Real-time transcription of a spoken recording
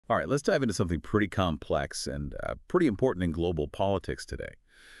All right, let's dive into something pretty complex and pretty important in global politics today.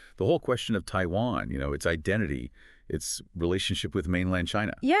 The whole question of Taiwan, its identity, its relationship with mainland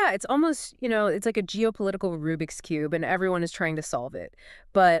China. Yeah, it's almost, it's like a geopolitical Rubik's Cube, and everyone is trying to solve it.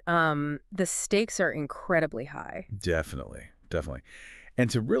 But the stakes are incredibly high. Definitely, definitely. And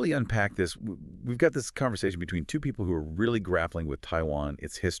to really unpack this, we've got this conversation between two people who are really grappling with Taiwan,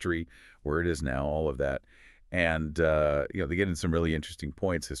 its history, where it is now, all of that. And, they get into some really interesting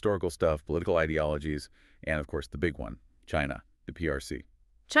points, historical stuff, political ideologies, and, of course, the big one, China, the PRC.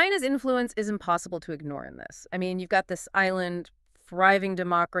 China's influence is impossible to ignore in this. I mean, you've got this island, thriving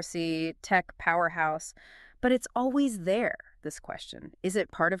democracy, tech powerhouse, but it's always there, this question. Is it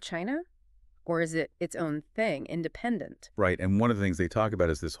part of China? Or is it its own thing, independent? Right, and one of the things they talk about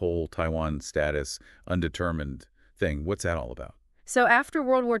is this whole Taiwan status, undetermined thing. What's that all about? So after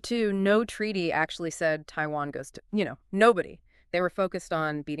World War II, no treaty actually said Taiwan goes to, nobody. They were focused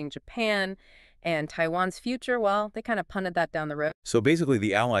on beating Japan and Taiwan's future. Well, they kind of punted that down the road. So basically,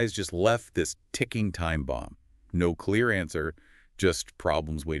 the Allies just left this ticking time bomb. No clear answer, just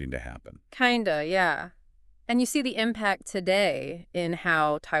problems waiting to happen. Kinda, yeah. And you see the impact today in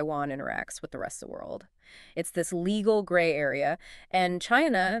how Taiwan interacts with the rest of the world. It's this legal gray area, and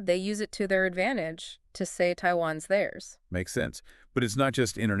China, they use it to their advantage to say Taiwan's theirs. Makes sense. But it's not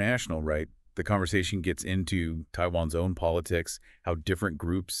just international, right? The conversation gets into Taiwan's own politics, how different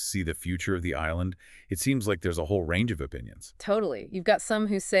groups see the future of the island. It seems like there's a whole range of opinions. Totally. You've got some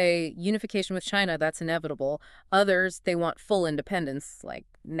who say unification with China, that's inevitable. Others, they want full independence, like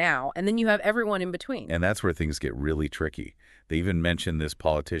now. And then you have everyone in between. And that's where things get really tricky. They even mention this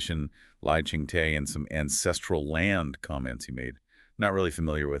politician, Lai Ching-te, and some ancestral land comments he made. Not really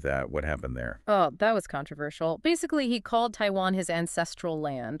familiar with that. What happened there? Oh, that was controversial. Basically, he called Taiwan his ancestral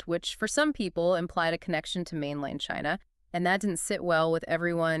land, which for some people implied a connection to mainland China, and that didn't sit well with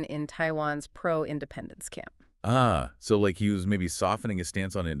everyone in Taiwan's pro-independence camp. Ah, so like he was maybe softening his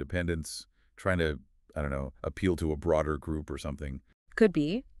stance on independence, trying to, I don't know, appeal to a broader group or something. Could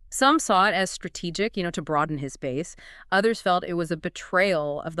be. Some saw it as strategic, to broaden his base. Others felt it was a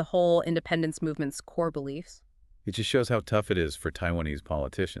betrayal of the whole independence movement's core beliefs. It just shows how tough it is for Taiwanese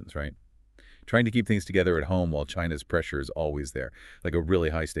politicians, right? Trying to keep things together at home while China's pressure is always there, like a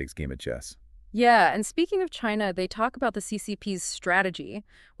really high-stakes game of chess. Yeah, and speaking of China, they talk about the CCP's strategy,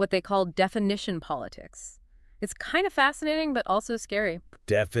 what they call definition politics. It's kind of fascinating, but also scary.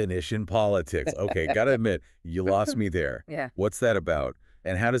 Definition politics. Okay, gotta admit, you lost me there. Yeah. What's that about?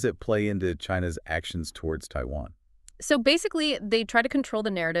 And how does it play into China's actions towards Taiwan? So basically, they try to control the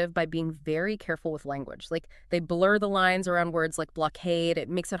narrative by being very careful with language. Like, they blur the lines around words like blockade. It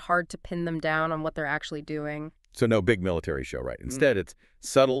makes it hard to pin them down on what they're actually doing. So no big military show, right? Instead, it's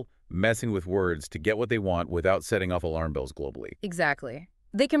subtle, messing with words to get what they want without setting off alarm bells globally. Exactly.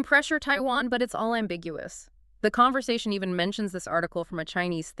 They can pressure Taiwan, but it's all ambiguous. The conversation even mentions this article from a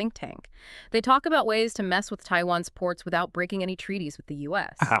Chinese think tank. They talk about ways to mess with Taiwan's ports without breaking any treaties with the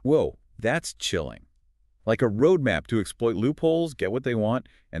U.S. Whoa, that's chilling. Like a roadmap to exploit loopholes, get what they want,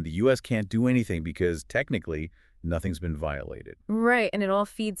 and the U.S. can't do anything because, technically, nothing's been violated. Right, and it all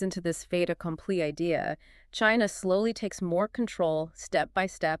feeds into this fait accompli idea. China slowly takes more control, step by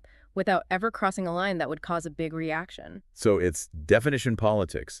step, without ever crossing a line that would cause a big reaction. So it's definition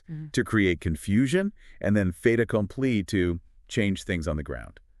politics to create confusion and then fait accompli to change things on the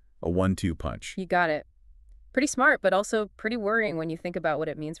ground. A 1-2 punch. You got it. Pretty smart, but also pretty worrying when you think about what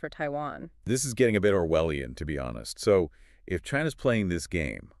it means for Taiwan. This is getting a bit Orwellian, to be honest. So if China's playing this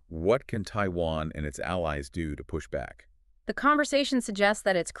game, what can Taiwan and its allies do to push back? The conversation suggests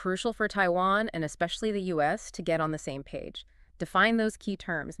that it's crucial for Taiwan, and especially the U.S., to get on the same page. Define those key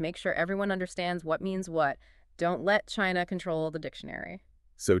terms. Make sure everyone understands what means what. Don't let China control the dictionary.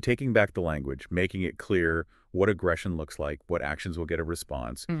 So taking back the language, making it clear what aggression looks like, what actions will get a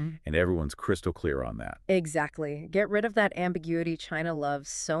response, and everyone's crystal clear on that. Exactly. Get rid of that ambiguity China loves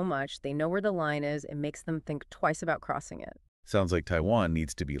so much. They know where the line is. It makes them think twice about crossing it. Sounds like Taiwan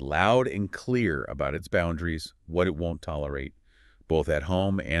needs to be loud and clear about its boundaries, what it won't tolerate, both at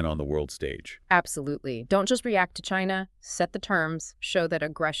home and on the world stage. Absolutely. Don't just react to China. Set the terms. Show that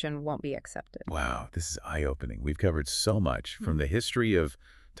aggression won't be accepted. Wow, this is eye-opening. We've covered so much, from the history of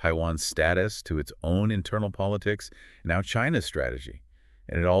Taiwan's status to its own internal politics, and now China's strategy.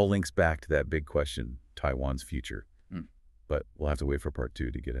 And it all links back to that big question, Taiwan's future. But we'll have to wait for part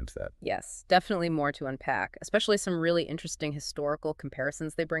 2 to get into that. Yes, definitely more to unpack, especially some really interesting historical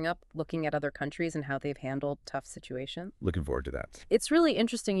comparisons they bring up, looking at other countries and how they've handled tough situations. Looking forward to that. It's really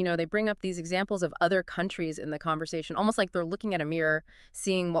interesting, they bring up these examples of other countries in the conversation, almost like they're looking at a mirror,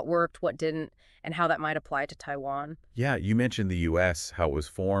 seeing what worked, what didn't, and how that might apply to Taiwan. Yeah, you mentioned the U.S., how it was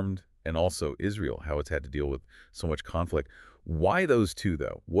formed, and also Israel, how it's had to deal with so much conflict. Why those two,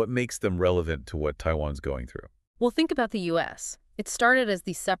 though? What makes them relevant to what Taiwan's going through? Well, think about the U.S. It started as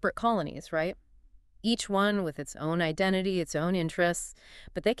these separate colonies, right? Each one with its own identity, its own interests,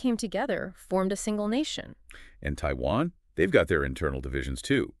 but they came together, formed a single nation. And Taiwan, they've got their internal divisions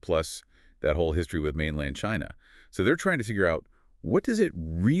too, plus that whole history with mainland China. So they're trying to figure out, what does it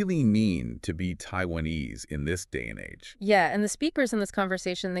really mean to be Taiwanese in this day and age? Yeah, and the speakers in this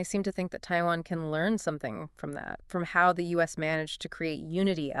conversation, they seem to think that Taiwan can learn something from that, from how the U.S. managed to create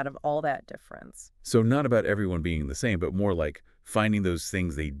unity out of all that difference. So not about everyone being the same, but more like finding those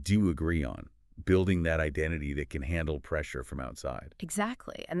things they do agree on, building that identity that can handle pressure from outside.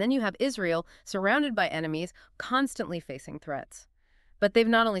 Exactly. And then you have Israel, surrounded by enemies, constantly facing threats. But they've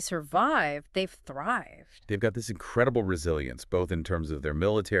not only survived, they've thrived. They've got this incredible resilience, both in terms of their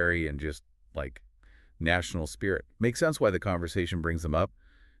military and just, like, national spirit. Makes sense why the conversation brings them up.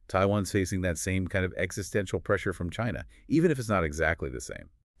 Taiwan's facing that same kind of existential pressure from China, even if it's not exactly the same.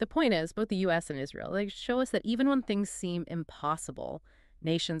 The point is, both the U.S. and Israel, they show us that even when things seem impossible,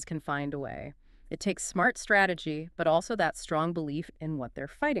 nations can find a way. It takes smart strategy, but also that strong belief in what they're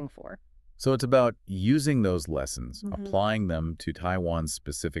fighting for. So it's about using those lessons, Mhm. applying them to Taiwan's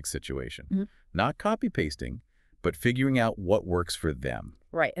specific situation. Mhm. Not copy-pasting, but figuring out what works for them.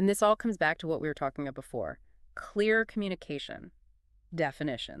 Right, and this all comes back to what we were talking about before. Clear communication,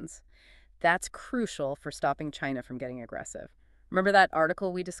 definitions. That's crucial for stopping China from getting aggressive. Remember that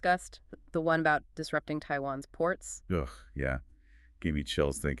article we discussed? The one about disrupting Taiwan's ports? Ugh, yeah. Gave me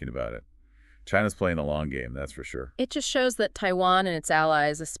chills thinking about it. China's playing the long game, that's for sure. It just shows that Taiwan and its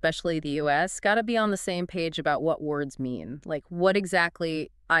allies, especially the U.S., got to be on the same page about what words mean. Like, what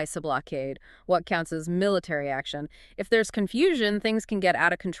exactly ice a blockade? What counts as military action? If there's confusion, things can get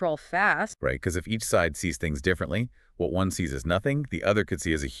out of control fast. Right, because if each side sees things differently, what one sees as nothing, the other could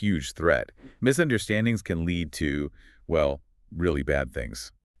see as a huge threat. Misunderstandings can lead to, well, really bad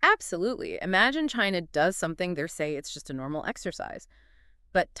things. Absolutely. Imagine China does something, they say it's just a normal exercise.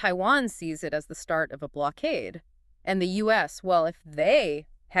 But Taiwan sees it as the start of a blockade. And the U.S., well, if they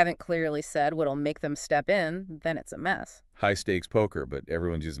haven't clearly said what'll make them step in, then it's a mess. High-stakes poker, but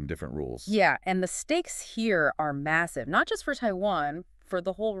everyone's using different rules. Yeah, and the stakes here are massive, not just for Taiwan, for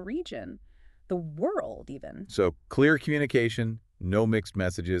the whole region, the world even. So clear communication, no mixed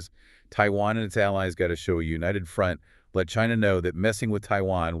messages. Taiwan and its allies got to show a united front. Let China know that messing with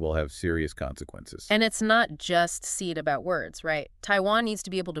Taiwan will have serious consequences. And it's not just seed about words, right? Taiwan needs to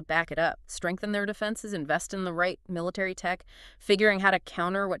be able to back it up, strengthen their defenses, invest in the right military tech, figuring how to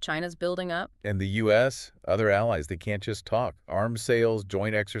counter what China's building up. And the U.S., other allies, they can't just talk. Arms sales,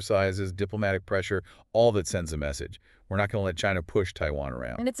 joint exercises, diplomatic pressure, all that sends a message. We're not going to let China push Taiwan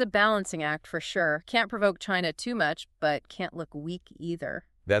around. And it's a balancing act for sure. Can't provoke China too much, but can't look weak either.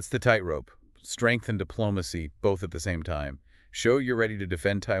 That's the tightrope. Strength and diplomacy, both at the same time. Show you're ready to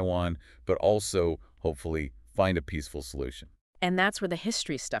defend Taiwan, but also, hopefully, find a peaceful solution. And that's where the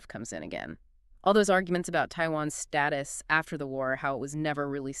history stuff comes in again. All those arguments about Taiwan's status after the war, how it was never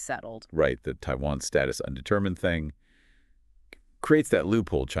really settled. Right, the Taiwan status undetermined thing creates that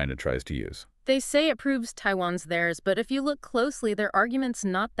loophole China tries to use. They say it proves Taiwan's theirs, but if you look closely, their argument's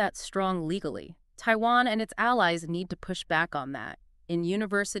not that strong legally. Taiwan and its allies need to push back on that. In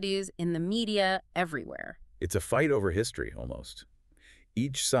universities, in the media, everywhere. It's a fight over history, almost.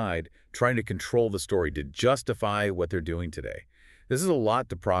 Each side trying to control the story to justify what they're doing today. This is a lot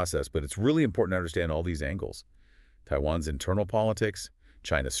to process, but it's really important to understand all these angles. Taiwan's internal politics,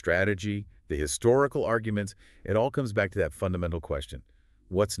 China's strategy, the historical arguments, it all comes back to that fundamental question.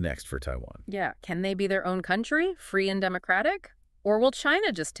 What's next for Taiwan? Yeah, can they be their own country, free and democratic? Or will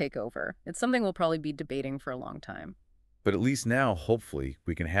China just take over? It's something we'll probably be debating for a long time. But at least now, hopefully,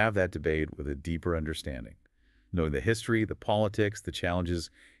 we can have that debate with a deeper understanding. Knowing the history, the politics, the challenges,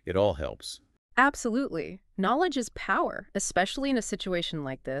 it all helps. Absolutely. Knowledge is power, especially in a situation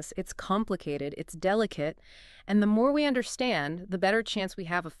like this. It's complicated, it's delicate, and the more we understand, the better chance we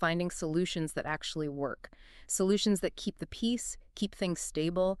have of finding solutions that actually work. Solutions that keep the peace, keep things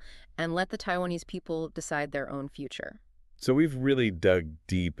stable, and let the Taiwanese people decide their own future. So we've really dug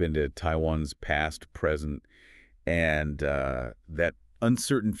deep into Taiwan's past, present, and that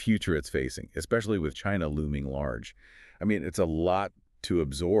uncertain future it's facing, especially with China looming large. I mean, it's a lot to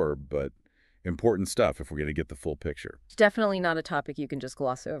absorb, but Important stuff if we're going to get the full picture. Definitely not a topic you can just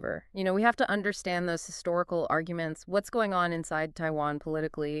gloss over. We have to understand those historical arguments, what's going on inside Taiwan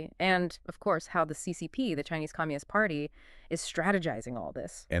politically, and, of course, how the CCP, the Chinese Communist Party, is strategizing all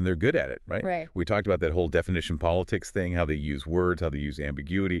this. And they're good at it, right? Right. We talked about that whole definition politics thing, how they use words, how they use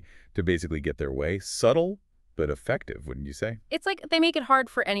ambiguity to basically get their way. Subtle, but effective, wouldn't you say? It's like they make it hard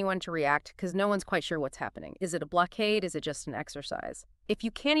for anyone to react because no one's quite sure what's happening. Is it a blockade? Is it just an exercise? If you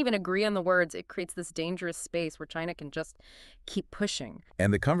can't even agree on the words, it creates this dangerous space where China can just keep pushing.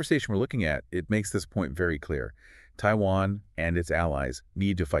 And the conversation we're looking at, it makes this point very clear. Taiwan and its allies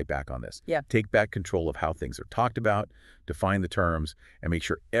need to fight back on this. Yeah. Take back control of how things are talked about, define the terms, and make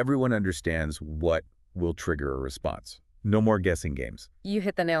sure everyone understands what will trigger a response. No more guessing games. You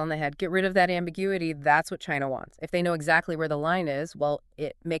hit the nail on the head. Get rid of that ambiguity. That's what China wants. If they know exactly where the line is, well,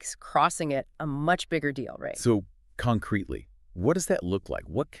 it makes crossing it a much bigger deal, right? So concretely, what does that look like?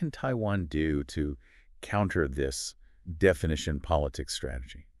 What can Taiwan do to counter this definition politics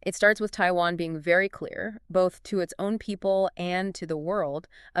strategy? It starts with Taiwan being very clear, both to its own people and to the world,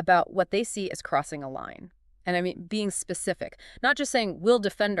 about what they see as crossing a line. And I mean, being specific, not just saying we'll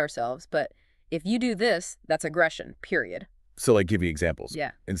defend ourselves, but if you do this, that's aggression, period. So like give me examples.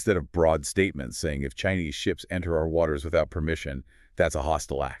 Yeah. Instead of broad statements saying if Chinese ships enter our waters without permission, that's a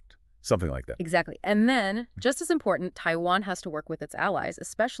hostile act. Something like that. Exactly. And then, just as important, Taiwan has to work with its allies,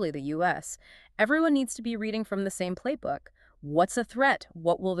 especially the U.S. Everyone needs to be reading from the same playbook. What's a threat?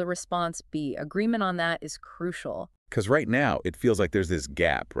 What will the response be? Agreement on that is crucial. Because right now, it feels like there's this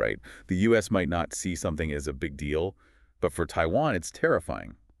gap, right? The U.S. might not see something as a big deal, but for Taiwan, it's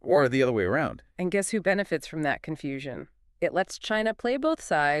terrifying. Or the other way around. And guess who benefits from that confusion? It lets China play both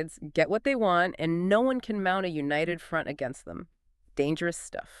sides, get what they want, and no one can mount a united front against them. Dangerous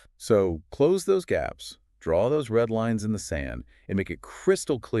stuff. So close those gaps, draw those red lines in the sand, and make it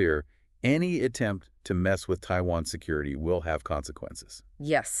crystal clear any attempt to mess with Taiwan's security will have consequences.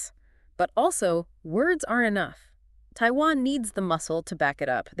 Yes. But also, words aren't enough. Taiwan needs the muscle to back it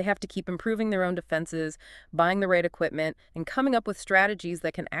up. They have to keep improving their own defenses, buying the right equipment, and coming up with strategies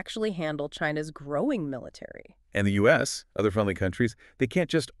that can actually handle China's growing military. And the U.S., other friendly countries, they can't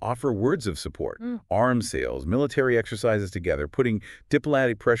just offer words of support. Arms sales, military exercises together, putting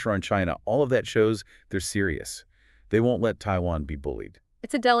diplomatic pressure on China, all of that shows they're serious. They won't let Taiwan be bullied.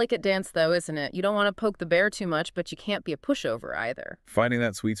 It's a delicate dance, though, isn't it? You don't want to poke the bear too much, but you can't be a pushover either. Finding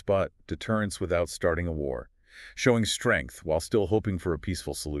that sweet spot, deterrence without starting a war. Showing strength while still hoping for a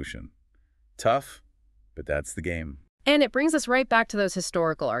peaceful solution. Tough, but that's the game. And it brings us right back to those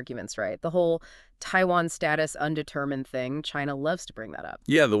historical arguments, right? The whole Taiwan status undetermined thing. China loves to bring that up.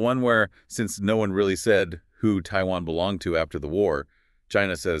 Yeah, the one where, since no one really said who Taiwan belonged to after the war,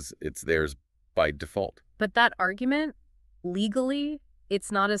 China says it's theirs by default. But that argument, legally, it's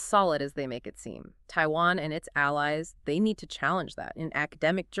not as solid as they make it seem. Taiwan and its allies, they need to challenge that in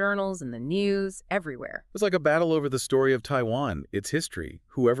academic journals, in the news, everywhere. It's like a battle over the story of Taiwan, its history.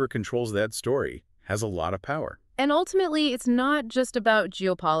 Whoever controls that story has a lot of power. And ultimately, it's not just about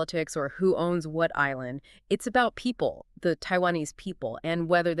geopolitics or who owns what island. It's about people, the Taiwanese people, and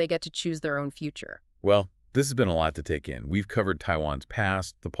whether they get to choose their own future. Well, this has been a lot to take in. We've covered Taiwan's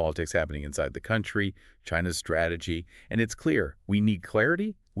past, the politics happening inside the country, China's strategy, and it's clear we need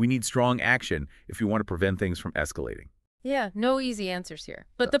clarity, we need strong action if we want to prevent things from escalating. Yeah, no easy answers here.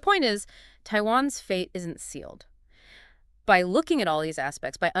 But the point is, Taiwan's fate isn't sealed. By looking at all these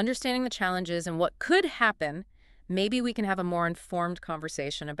aspects, by understanding the challenges and what could happen, maybe we can have a more informed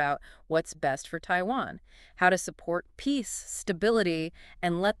conversation about what's best for Taiwan, how to support peace, stability,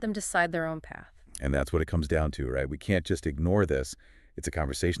 and let them decide their own path. And that's what it comes down to, right? We can't just ignore this. It's a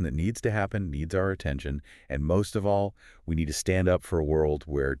conversation that needs to happen, needs our attention, and most of all, we need to stand up for a world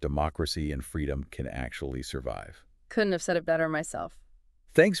where democracy and freedom can actually survive. Couldn't have said it better myself.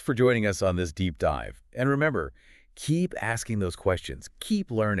 Thanks for joining us on this deep dive. And remember, keep asking those questions,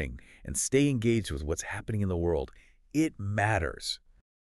 keep learning, and stay engaged with what's happening in the world. It matters.